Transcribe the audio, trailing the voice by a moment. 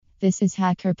This is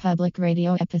Hacker Public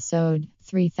Radio episode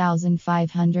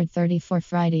 3530 for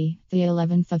Friday, the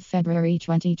 11th of February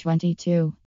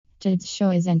 2022. Today's show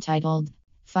is entitled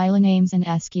Filenames and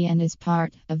ASCII and is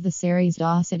part of the series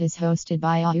DOS. It is hosted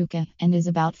by Auka and is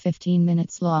about 15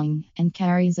 minutes long and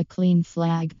carries a clean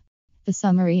flag. The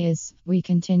summary is, we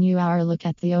continue our look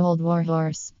at the old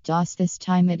warhorse, DOS. This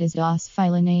time it is DOS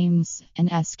Filenames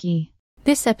and ASCII.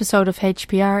 This episode of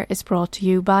HPR is brought to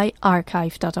you by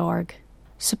archive.org.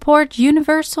 Support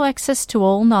universal access to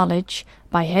all knowledge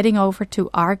by heading over to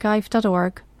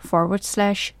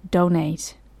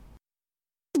archive.org/donate.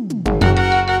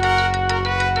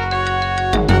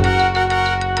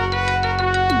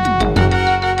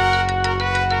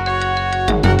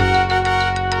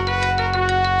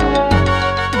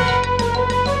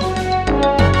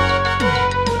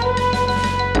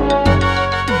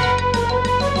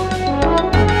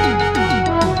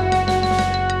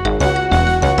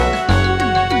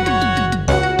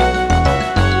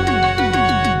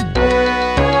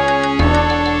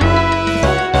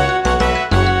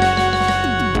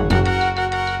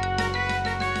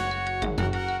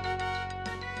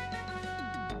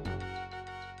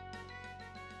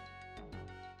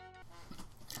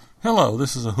 Hello,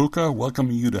 this is Ahuka,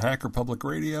 welcoming you to Hacker Public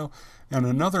Radio and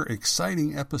another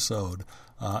exciting episode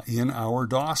in our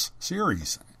DOS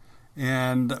series.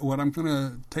 And what I'm going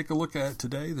to take a look at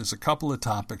today, there's a couple of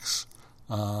topics.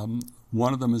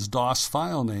 One of them is DOS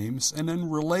file names, and then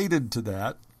related to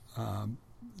that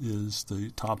is the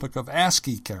topic of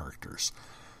ASCII characters.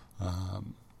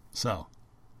 Let's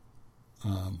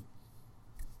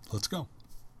go.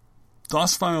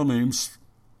 DOS file names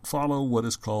follow what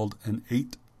is called an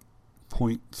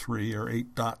 8.3 or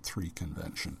 8.3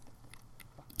 convention.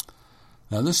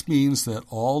 Now this means that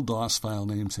all DOS file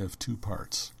names have two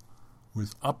parts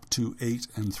with up to 8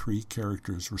 and 3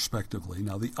 characters respectively.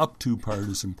 Now the up to part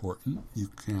is important. You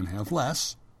can have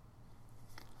less.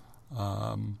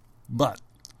 But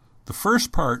the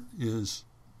first part is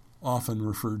often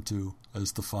referred to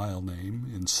as the file name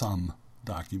in some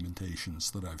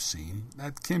documentations that I've seen.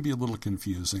 That can be a little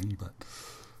confusing, but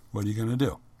what are you going to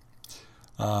do?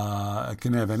 It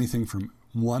can have anything from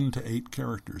 1 to 8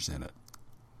 characters in it.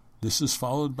 This is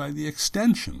followed by the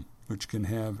extension, which can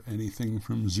have anything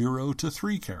from 0 to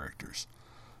 3 characters.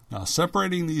 Now,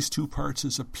 separating these two parts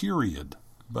is a period,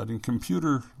 but in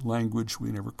computer language,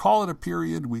 we never call it a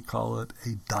period, we call it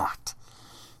a dot.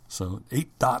 So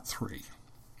 8.3.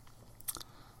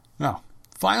 Now,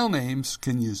 file names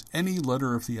can use any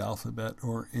letter of the alphabet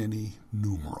or any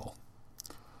numeral.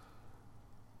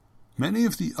 Many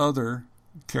of the other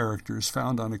characters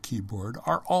found on a keyboard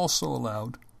are also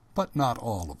allowed, but not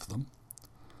all of them.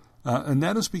 And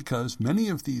that is because many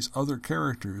of these other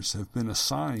characters have been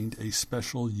assigned a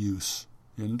special use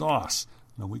in DOS.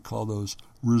 Now we call those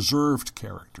reserved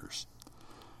characters.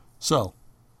 So,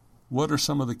 what are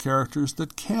some of the characters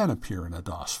that can appear in a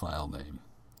DOS file name,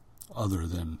 other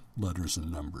than letters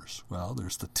and numbers? Well,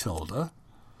 there's the tilde,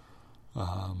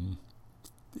 the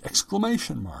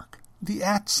exclamation mark, the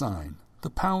 @ sign, the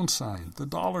pound sign, the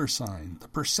dollar sign, the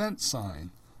percent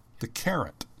sign, the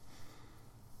caret,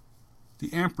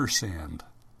 the ampersand,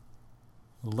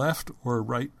 left or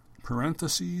right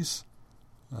parentheses,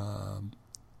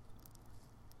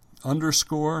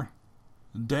 underscore,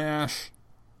 dash,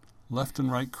 left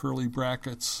and right curly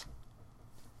brackets,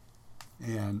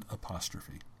 and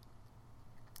apostrophe.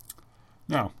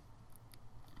 Now,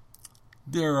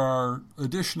 there are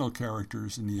additional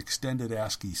characters in the extended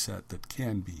ASCII set that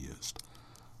can be used.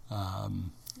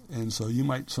 And so you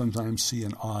might sometimes see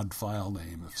an odd file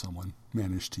name if someone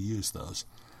managed to use those.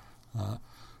 Now,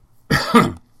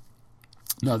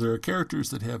 there are characters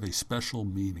that have a special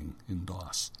meaning in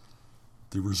DOS,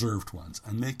 the reserved ones,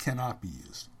 and they cannot be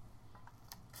used.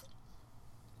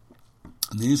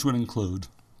 And these would include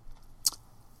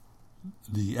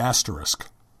the asterisk,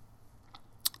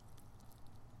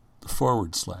 the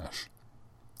 /,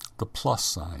 the plus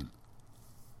sign,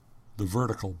 the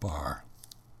vertical bar,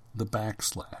 the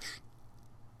backslash,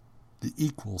 the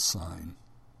equal sign,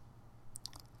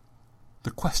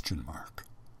 the question mark,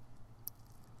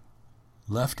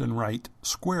 left and right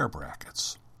square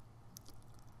brackets,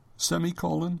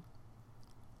 semicolon,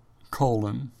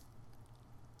 colon,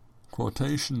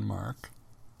 quotation mark,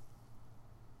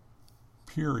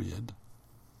 period,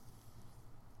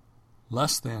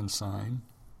 less than sign,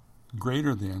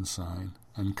 greater than sign,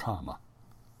 and comma.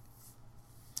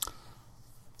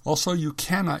 Also, you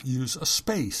cannot use a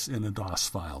space in a DOS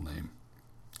file name.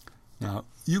 Now,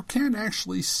 you can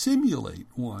actually simulate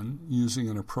one using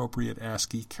an appropriate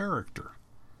ASCII character,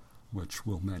 which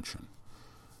we'll mention.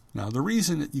 Now, the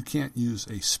reason that you can't use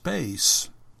a space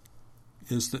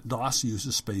is that DOS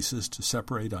uses spaces to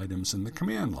separate items in the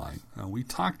command line. Now, we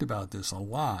talked about this a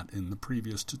lot in the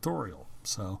previous tutorial,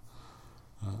 so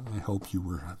I hope you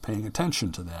were paying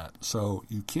attention to that. So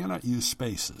you cannot use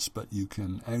spaces, but you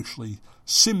can actually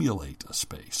simulate a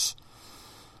space.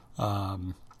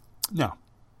 Now,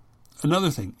 another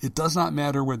thing, it does not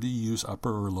matter whether you use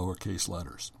upper or lowercase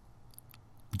letters.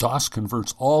 DOS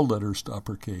converts all letters to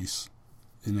uppercase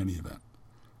in any event.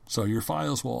 So your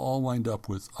files will all wind up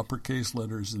with uppercase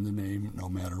letters in the name no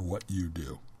matter what you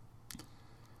do.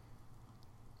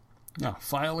 Now,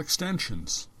 file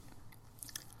extensions.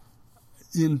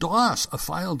 In DOS, a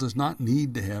file does not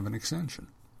need to have an extension.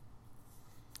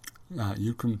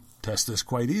 You can test this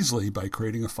quite easily by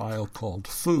creating a file called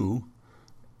foo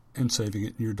and saving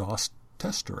it in your DOS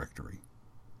test directory.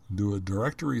 Do a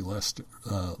directory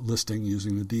listing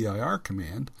using the dir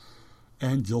command,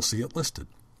 and you'll see it listed.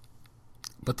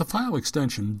 But the file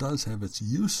extension does have its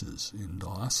uses in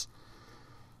DOS.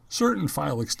 Certain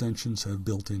file extensions have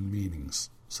built-in meanings,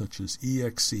 such as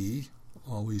exe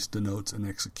always denotes an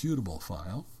executable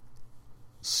file,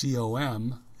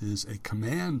 com is a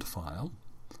command file,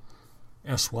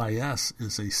 sys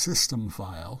is a system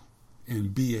file,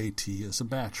 and bat is a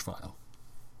batch file.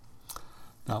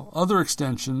 Now, other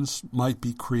extensions might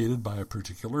be created by a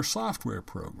particular software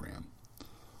program,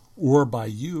 or by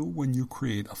you when you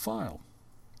create a file.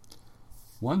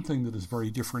 One thing that is very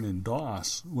different in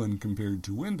DOS when compared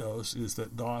to Windows is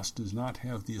that DOS does not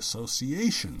have the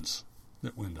associations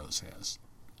that Windows has.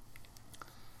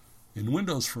 In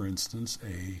Windows, for instance,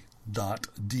 a .doc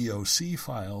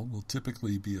file will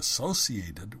typically be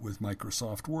associated with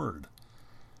Microsoft Word.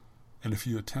 And if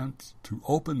you attempt to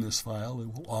open this file,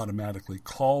 it will automatically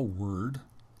call Word,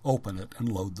 open it,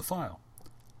 and load the file.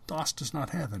 DOS does not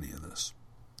have any of this.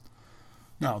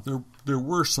 Now, there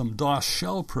were some DOS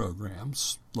shell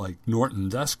programs, like Norton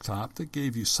Desktop, that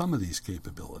gave you some of these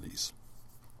capabilities.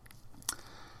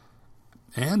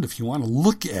 And if you want to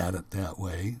look at it that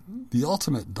way, the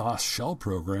ultimate DOS shell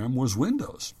program was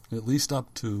Windows, at least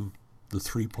up to the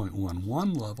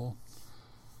 3.11 level.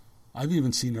 I've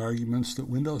even seen arguments that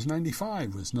Windows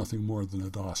 95 was nothing more than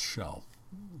a DOS shell.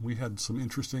 We had some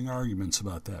interesting arguments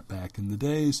about that back in the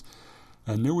days,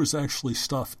 and there was actually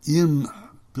stuff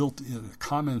built-in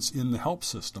comments in the help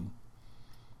system,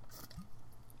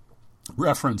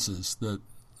 references that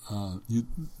you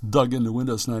dug into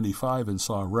Windows 95 and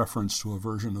saw a reference to a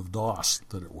version of DOS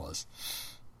that it was.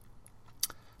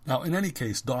 Now, in any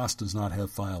case, DOS does not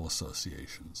have file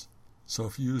associations. So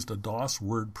if you used a DOS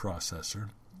word processor,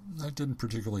 that didn't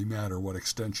particularly matter what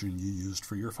extension you used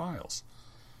for your files.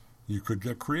 You could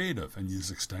get creative and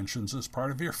use extensions as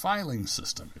part of your filing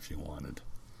system if you wanted.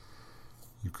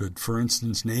 You could, for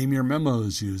instance, name your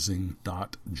memos using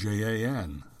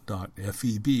 .jan,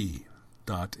 .feb,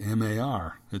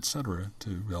 .mar, etc.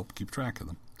 to help keep track of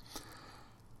them.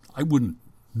 I wouldn't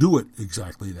do it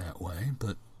exactly that way,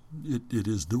 but it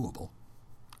is doable.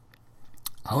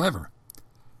 However,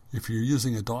 if you're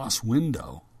using a DOS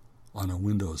window on a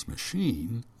Windows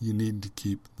machine, you need to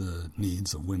keep the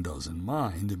needs of Windows in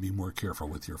mind and be more careful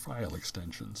with your file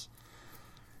extensions.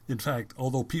 In fact,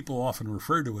 although people often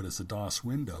refer to it as a DOS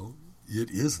window, it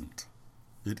isn't.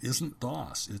 It isn't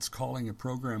DOS. It's calling a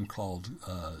program called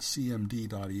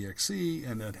cmd.exe,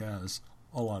 and it has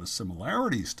a lot of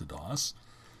similarities to DOS,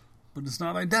 but it's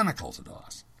not identical to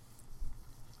DOS.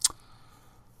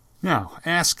 Now,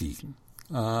 ASCII.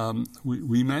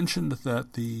 We mentioned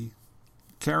that the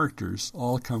characters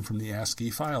all come from the ASCII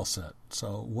file set.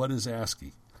 So what is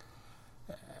ASCII?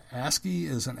 ASCII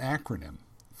is an acronym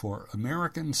for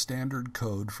American Standard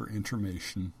Code for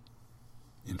Information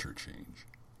Interchange.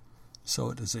 So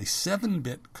it is a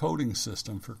 7-bit coding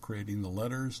system for creating the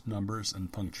letters, numbers,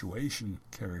 and punctuation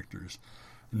characters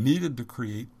needed to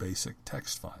create basic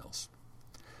text files.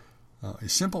 A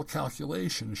simple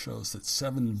calculation shows that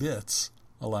 7 bits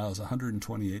allows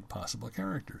 128 possible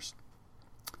characters.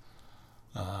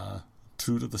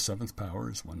 2 to the 7th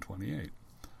power is 128.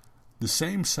 The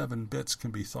same 7 bits can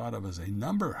be thought of as a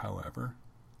number, however,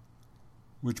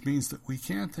 which means that we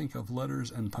can't think of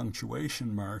letters and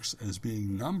punctuation marks as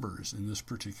being numbers in this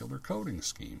particular coding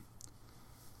scheme.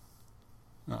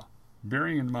 Now,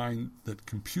 bearing in mind that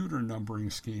computer numbering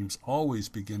schemes always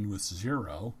begin with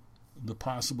 0, the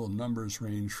possible numbers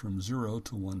range from 0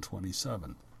 to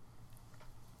 127.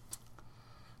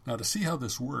 Now, to see how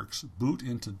this works, boot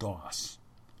into DOS.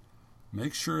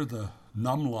 Make sure the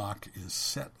numlock is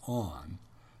set on.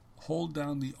 Hold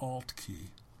down the Alt key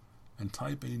and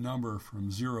type a number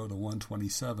from 0 to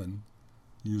 127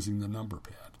 using the number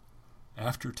pad.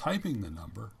 After typing the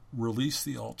number, release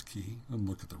the Alt key and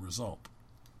look at the result.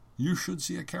 you should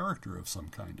see a character of some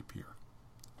kind appear.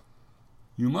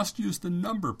 You must use the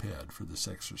number pad for this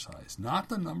exercise, not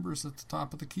the numbers at the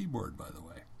top of the keyboard, by the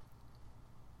way.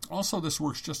 Also, this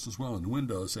works just as well in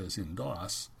Windows as in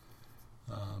DOS.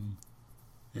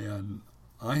 And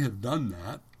I have done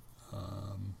that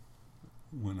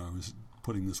when I was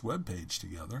putting this web page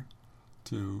together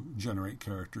to generate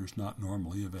characters not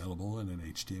normally available in an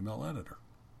HTML editor.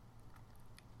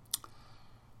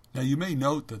 Now, you may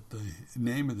note that the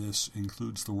name of this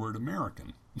includes the word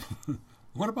American.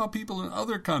 What about people in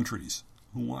other countries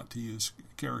who want to use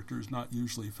characters not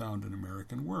usually found in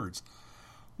American words?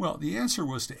 Well, the answer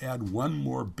was to add one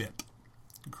more bit,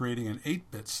 creating an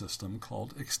 8-bit system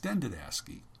called Extended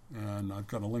ASCII. And I've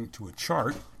got a link to a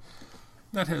chart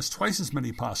that has twice as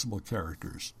many possible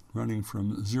characters, running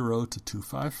from 0 to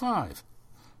 255.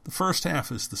 The first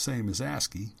half is the same as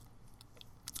ASCII,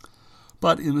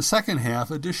 but in the second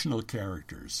half, additional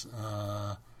characters,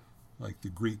 like the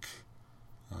Greek,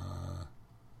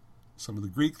 some of the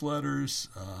Greek letters,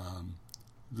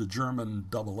 the German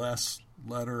double S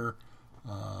letter,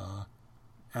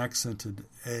 accented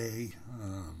A,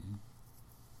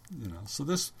 so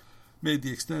this made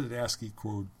the extended ASCII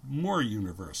code more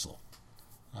universal.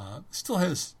 Still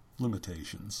has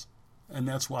limitations, and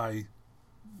that's why,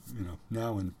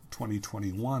 now in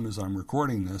 2021, as I'm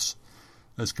recording this,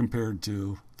 as compared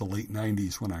to the late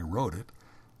 90s when I wrote it,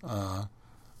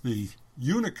 the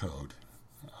Unicode,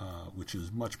 which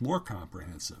is much more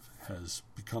comprehensive, has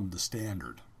become the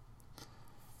standard.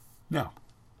 Now,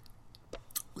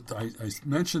 I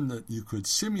mentioned that you could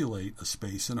simulate a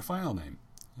space in a file name,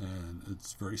 and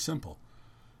it's very simple.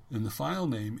 In the file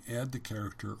name, add the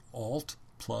character Alt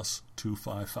plus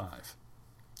 255.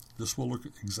 This will look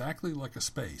exactly like a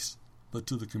space, but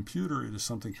to the computer it is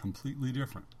something completely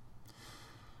different.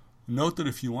 Note that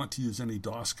if you want to use any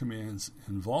DOS commands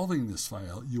involving this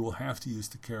file, you will have to use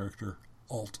the character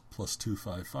Alt plus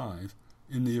 255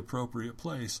 in the appropriate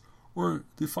place, or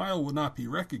the file will not be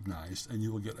recognized and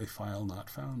you will get a file not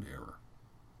found error.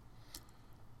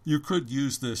 You could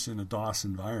use this in a DOS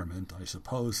environment, I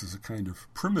suppose, as a kind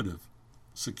of primitive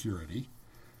security.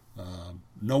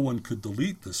 No one could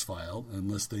delete this file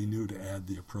unless they knew to add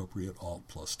the appropriate Alt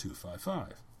plus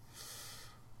 255.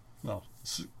 Well,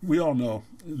 we all know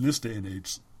in this day and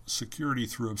age, security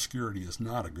through obscurity is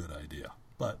not a good idea,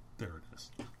 but there it is.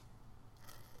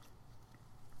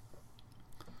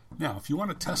 Now, if you want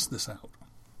to test this out,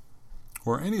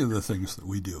 or any of the things that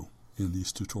we do in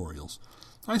these tutorials,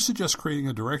 I suggest creating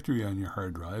a directory on your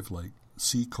hard drive like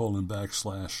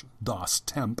C:\DOS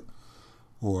temp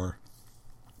or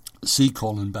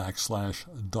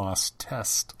C:\DOS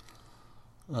test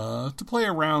to play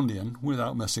around in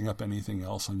without messing up anything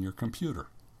else on your computer.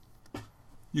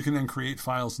 You can then create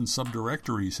files and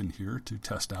subdirectories in here to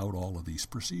test out all of these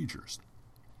procedures.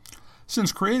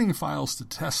 Since creating files to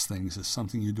test things is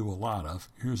something you do a lot of,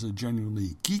 here's a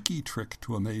genuinely geeky trick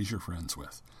to amaze your friends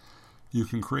with. You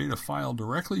can create a file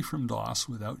directly from DOS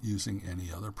without using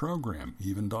any other program,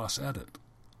 even DOS Edit.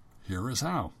 Here is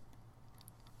how.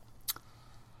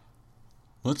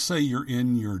 Let's say you're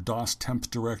in your DOS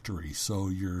temp directory, so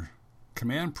your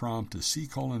command prompt is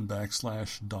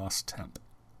C:\DOS temp,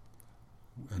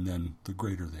 and then the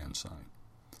greater than sign.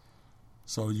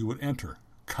 So you would enter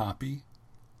copy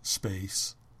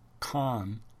space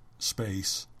con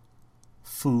space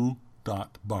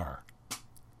foo.bar.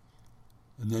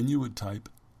 And then you would type,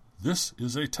 "This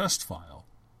is a test file."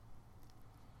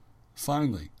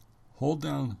 Finally, hold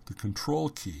down the Control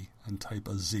key and type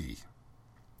a Z.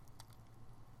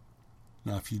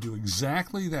 Now, if you do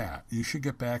exactly that, you should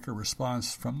get back a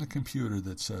response from the computer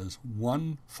that says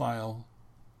one file,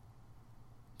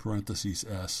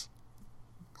 (S),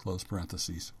 close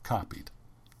parentheses, copied.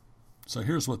 So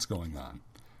here's what's going on.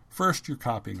 First, you're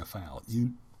copying a file.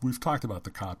 We've talked about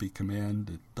the copy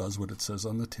command. It does what it says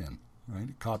on the tin, right?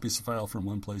 It copies the file from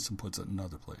one place and puts it in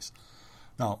another place.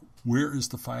 Now, where is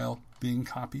the file being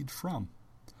copied from?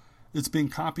 It's being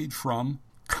copied from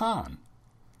con,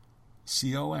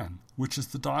 C-O-N, which is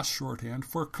the DOS shorthand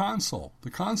for console.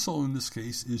 The console in this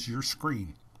case is your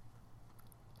screen.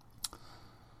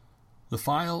 The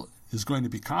file is going to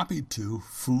be copied to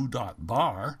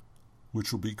foo.bar,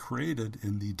 which will be created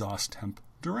in the DOS temp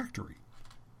directory.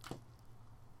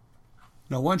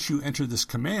 Now, once you enter this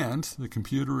command, the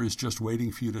computer is just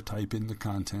waiting for you to type in the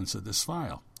contents of this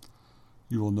file.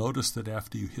 You will notice that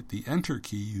after you hit the Enter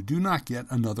key, you do not get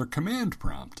another command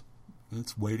prompt.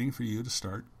 It's waiting for you to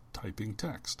start typing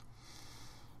text.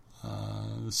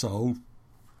 So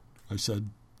I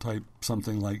said type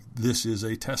something like, "This is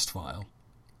a test file."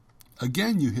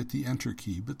 Again, you hit the Enter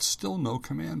key, but still no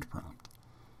command prompt.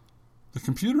 the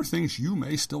computer thinks you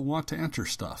may still want to enter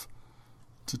stuff.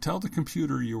 To tell the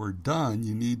computer you are done,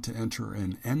 you need to enter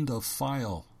an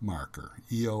end-of-file marker,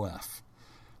 EOF.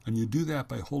 And you do that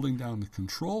by holding down the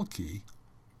Control key,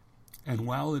 and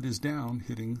while it is down,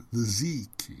 hitting the Z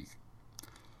key.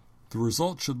 The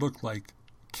result should look like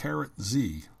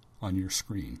 $Z on your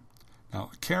screen.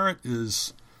 Now, caret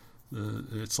is,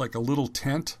 it's like a little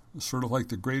tent, sort of like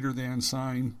the greater than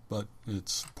sign, but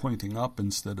it's pointing up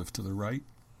instead of to the right.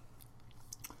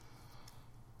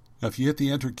 Now, if you hit the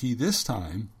Enter key this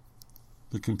time,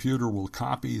 the computer will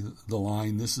copy the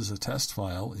line, "This is a test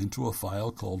file," into a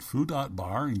file called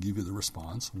foo.bar and give you the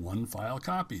response, "1 file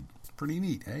copied." Pretty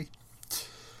neat, eh?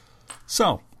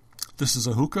 So, this is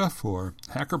Ahuka for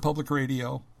Hacker Public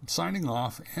Radio, signing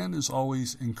off, and as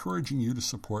always, encouraging you to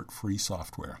support free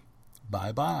software.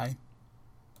 Bye-bye.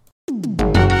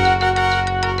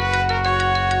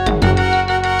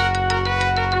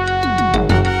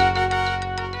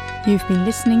 You've been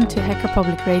listening to Hacker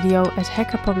Public Radio at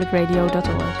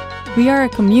hackerpublicradio.org. We are a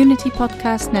community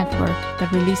podcast network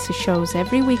that releases shows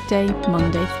every weekday,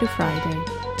 Monday through Friday.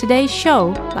 Today's show,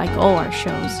 like all our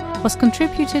shows, was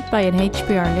contributed by an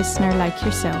HPR listener like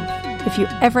yourself. If you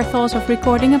ever thought of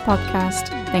recording a podcast,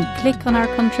 then click on our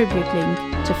contribute link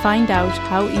to find out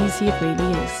how easy it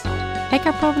really is.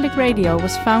 Hacker Public Radio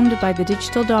was founded by the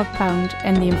Digital Dog Pound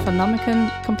and the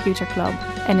Infonomicon Computer Club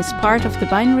and is part of the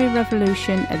binary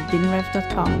revolution at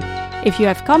binrev.com. If you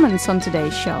have comments on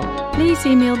today's show, please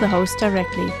email the host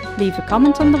directly, leave a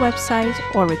comment on the website,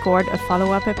 or record a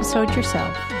follow-up episode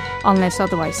yourself. Unless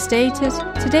otherwise stated,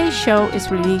 today's show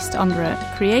is released under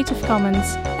a Creative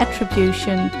Commons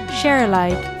Attribution Share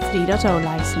Alike 3.0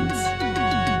 license.